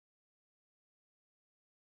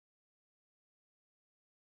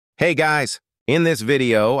Hey guys, in this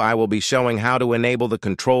video I will be showing how to enable the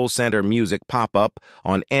Control Center music pop-up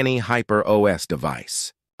on any HyperOS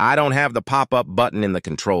device. I don't have the pop-up button in the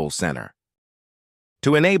Control Center.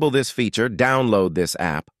 To enable this feature, download this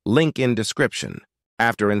app, link in description.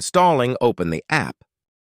 After installing, open the app.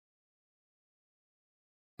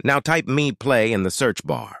 Now type Me Play in the search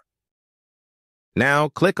bar. Now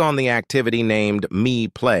click on the activity named Me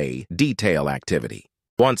Play Detail Activity.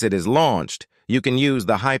 Once it is launched, you can use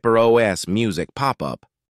the HyperOS music pop-up.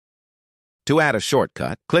 To add a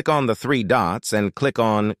shortcut, click on the three dots and click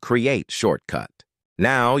on Create Shortcut.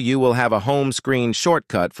 Now you will have a home screen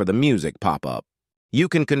shortcut for the music pop-up. You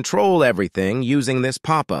can control everything using this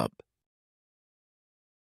pop-up.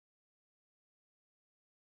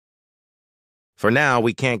 For now,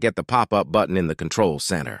 we can't get the pop-up button in the Control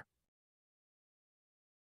Center.